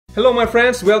Hello my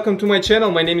friends, welcome to my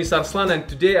channel. My name is Arslan and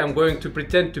today I'm going to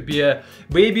pretend to be a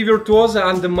baby virtuoso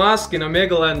on the mask in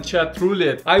Omegle and chat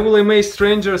roulette. I will amaze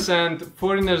strangers and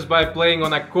foreigners by playing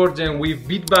on accordion with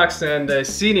beatbox and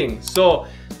singing. So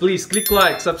please click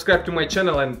like, subscribe to my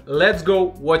channel and let's go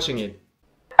watching it.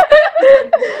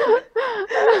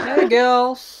 Hey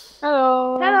girls.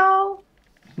 Hello. Hello.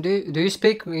 Do you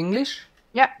speak English?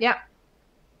 Yeah.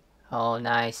 Oh,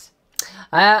 nice.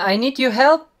 I need your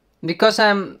help because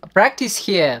I'm practice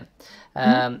here.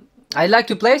 I'd like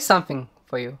to play something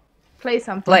for you. Play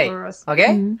something Play, for us.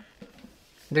 okay?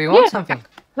 Do you want something?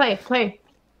 Play.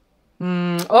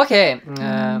 Okay.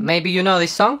 Maybe you know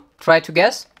this song. Try to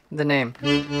guess the name.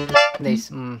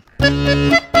 This.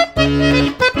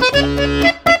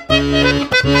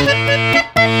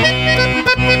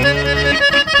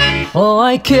 Oh,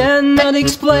 I cannot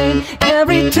explain.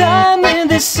 Every time in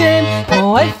the same.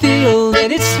 Oh, I feel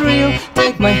that it's real.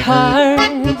 Take my heart,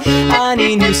 I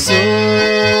need you so.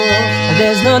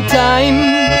 There's no time,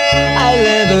 I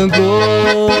let her go.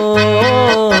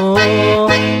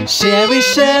 Sherry,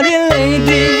 Sherry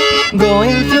lady,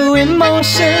 going through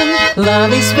emotion.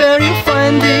 Love is where you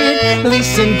find it.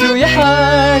 Listen to your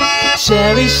heart.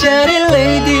 Sherry, Sherry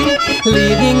lady,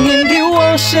 living in the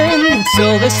ocean. It's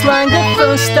always like the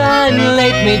first time.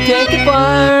 Let me take it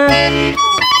part.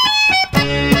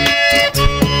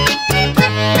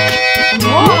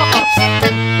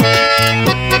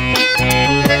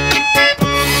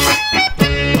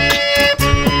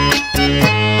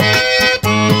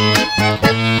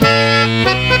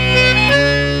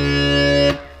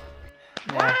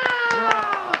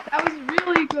 That was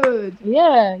really good.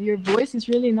 Yeah, your voice is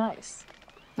really nice.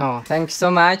 Oh, thanks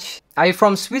so much. Are you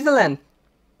from Switzerland?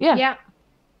 Yeah.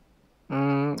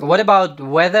 What about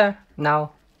weather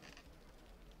now?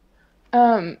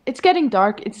 It's getting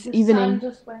dark. It's evening.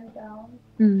 just went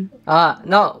down.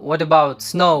 No, what about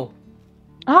snow?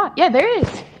 Ah, yeah, there is.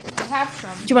 I have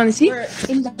some. Do you want to see? We're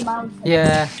in the mountains.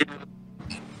 Yeah.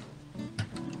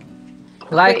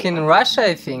 Like in Russia,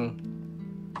 I think.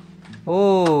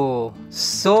 Oh,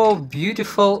 so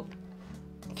beautiful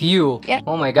view. Yeah.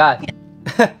 Oh my god.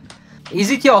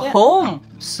 Is it your home?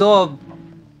 So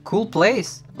cool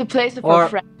place. The place of Or- our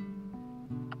friends.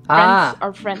 Ah,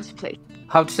 Our friends' place.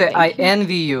 how to say Thank I you.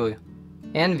 envy you.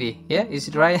 Envy, yeah? Is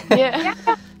it right? Yeah.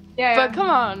 Yeah. But come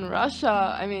on,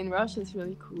 Russia. I mean, Russia's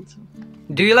really cool too.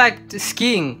 Do you like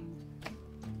skiing?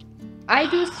 I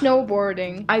do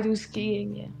snowboarding. I do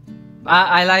skiing, yeah.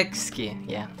 I like skiing,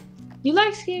 yeah. You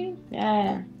like skiing?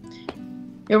 Yeah.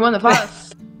 You're one of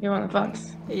us. You're one of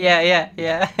us. Yeah.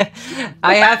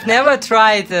 I have never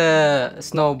tried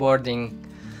snowboarding.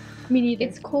 Me neither.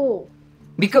 It's cool.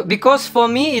 Because for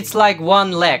me it's like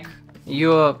one leg.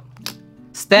 You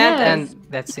stand Yes.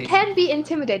 and that's it. Can be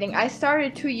intimidating. I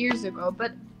started 2 years ago,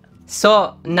 but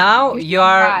So now you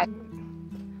are try.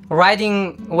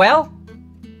 riding well?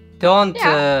 Don't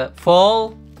Yeah.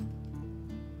 fall?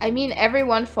 I mean,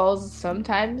 everyone falls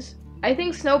sometimes. I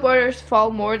think snowboarders fall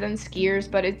more than skiers,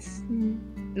 but it's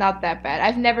not that bad.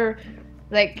 I've never,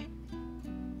 like,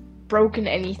 broken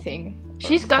anything.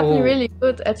 She's gotten Oh. really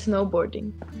good at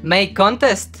snowboarding. Make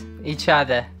contest each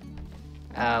other.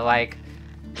 Like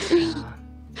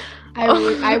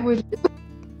I would.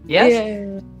 yes?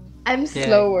 Yeah. I'm Yeah.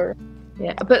 slower.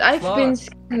 Yeah, but I've Floor. been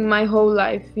skiing my whole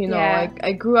life, you know. Yeah.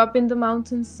 I grew up in the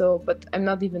mountains, so but I'm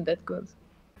not even that good.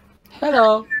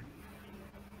 Hello.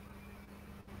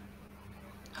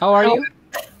 How are you?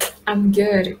 I'm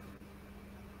good.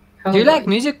 How Do you about like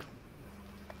music?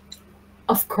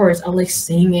 Of course, I like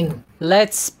singing.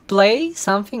 Let's play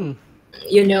something.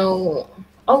 You know.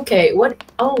 Okay. What?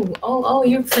 Oh!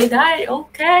 You play that?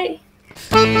 Okay.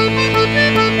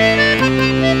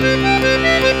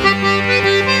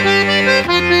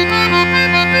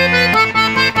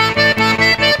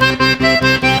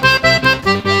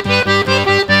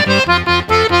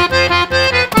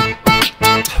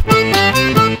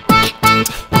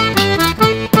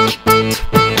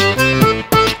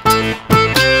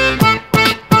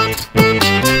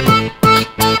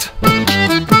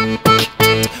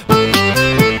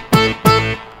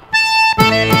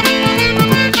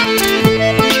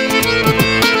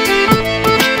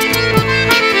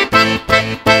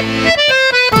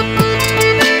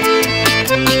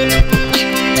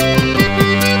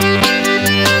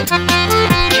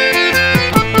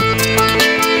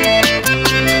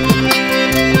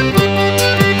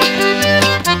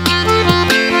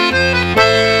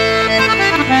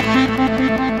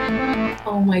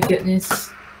 Oh my goodness.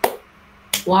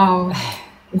 Wow.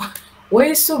 Why are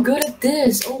you so good at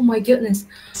this? Oh my goodness.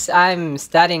 I'm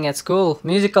studying at school,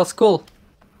 musical school.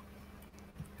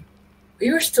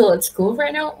 You're still at school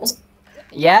right now?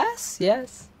 Yes,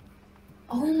 yes.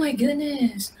 Oh my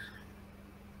goodness.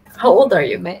 How old are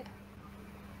you?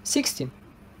 16.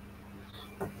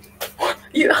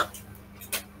 You,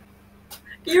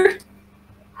 you're,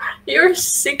 you're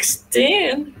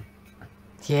 16.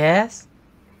 Yes.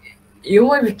 You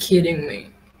might be kidding me.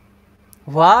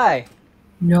 Why?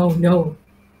 No.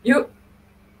 You,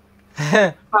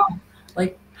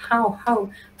 like, how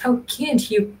can't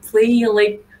you play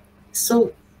like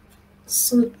so,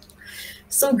 so,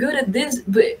 so good at this?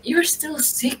 But you're still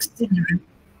 16.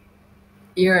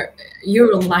 You're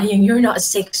lying. You're not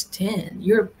 16.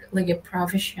 You're like a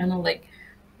professional. Like,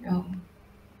 no.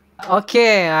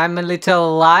 Okay, I'm a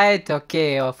little light.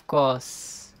 Okay, of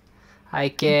course. I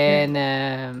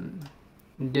can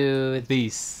do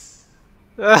this.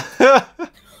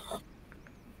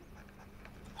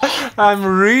 I'm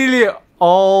really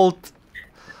old.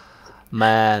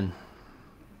 Man.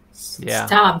 Yeah.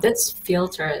 Stop. That's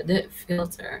filter. That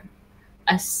filter.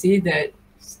 I see that.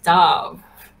 Stop.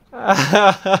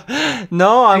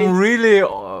 No, I'm really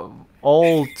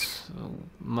old.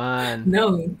 Man.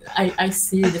 No, I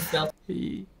see the filter.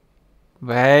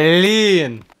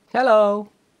 Berlin. Hello.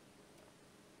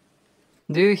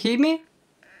 Do you hear me?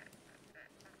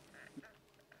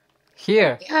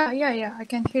 Here. Yeah, I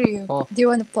can hear you. Oh. Do you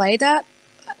want to play that?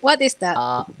 What is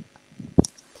that?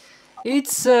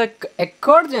 It's a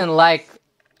accordion like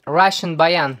Russian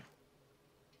bayan.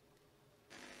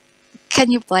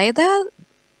 Can you play that?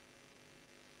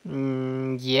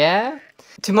 Yeah.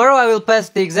 Tomorrow I will pass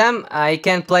the exam. I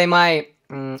can play my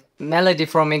melody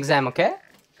from exam, okay?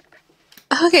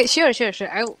 Okay, sure.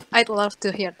 I'd love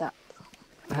to hear that.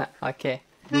 Okay.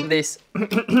 This.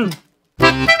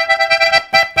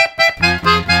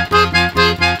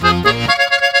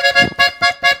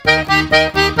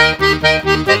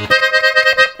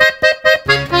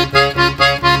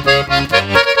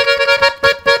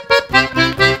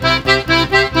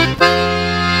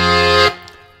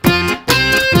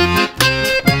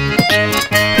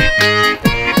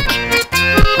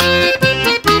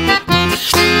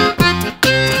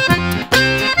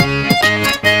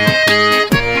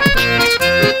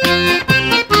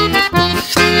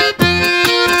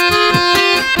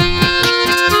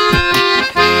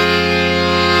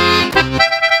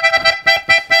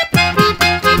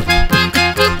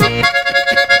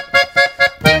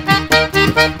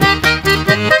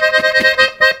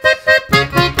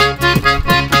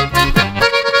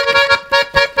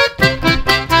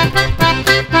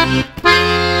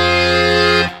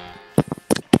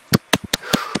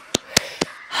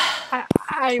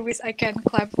 I wish I can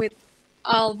clap with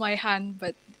all my hand,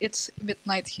 but it's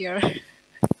midnight here.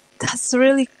 That's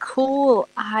really cool.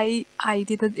 I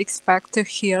didn't expect to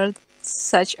hear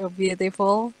such a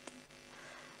beautiful.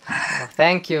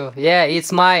 Thank you. Yeah,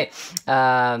 it's my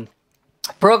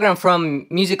program from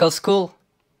musical school.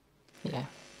 Yeah.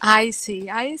 I see.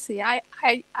 I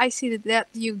see that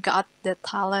you got the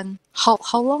talent. How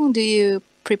long do you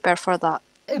prepare for that?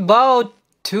 About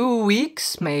 2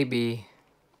 weeks, maybe.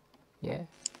 Yeah.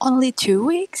 Only 2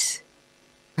 weeks?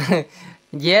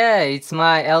 Yeah, it's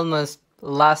my almost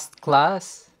last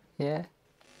class. Yeah.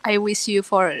 I wish you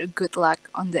for good luck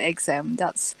on the exam.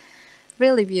 That's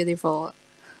really beautiful.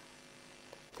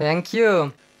 Thank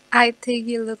you. I think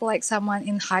you look like someone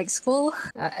in high school.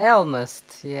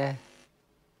 Almost, yeah.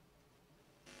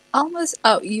 Almost.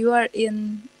 Oh, you are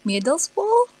in middle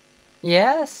school?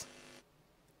 Yes.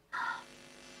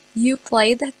 You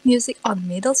play that music on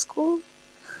middle school?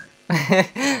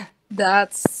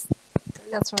 That's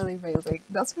really basic.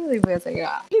 That's really basic.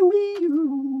 Yeah.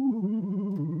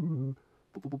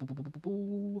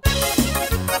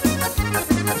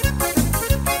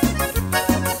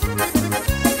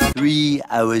 Three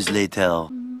hours later.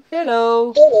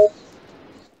 Hello.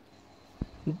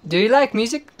 Do you like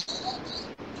music?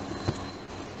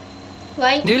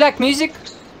 Like, Do you like music?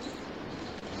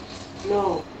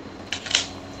 no.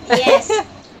 Yes.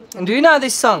 Do you know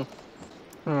this song?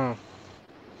 Hmm.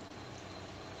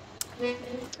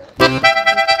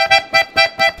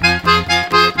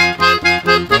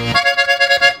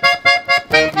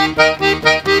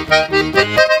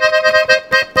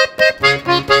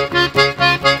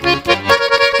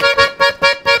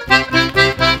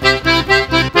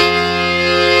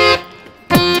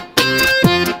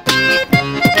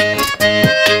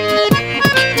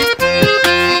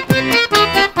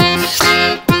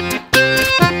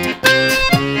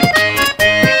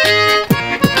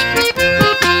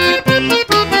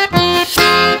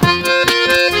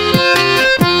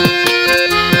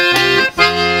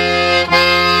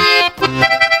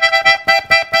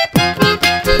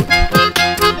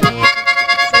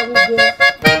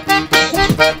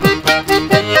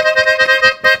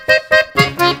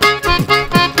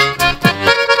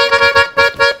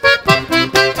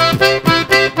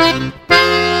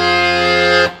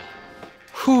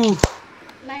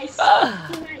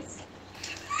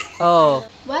 Oh.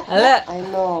 What? Ala. I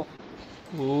know.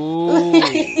 Ooh.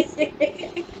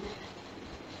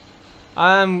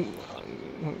 I'm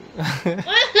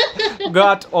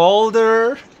got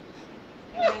older.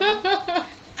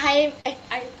 I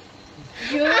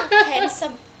you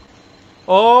handsome.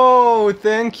 Oh,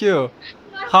 thank you.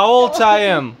 How old I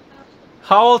am?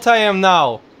 How old I am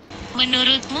now?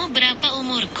 Menurutmu berapa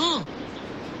umurku?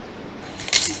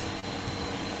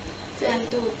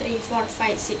 1, 2, 3, 4,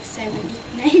 5, 6, 7,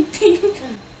 8, 9,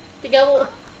 10. 30.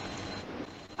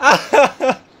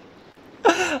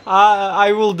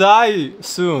 I will die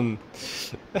soon.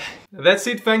 That's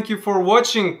it. Thank you for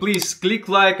watching. Please click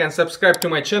like and subscribe to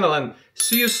my channel and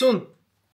see you soon.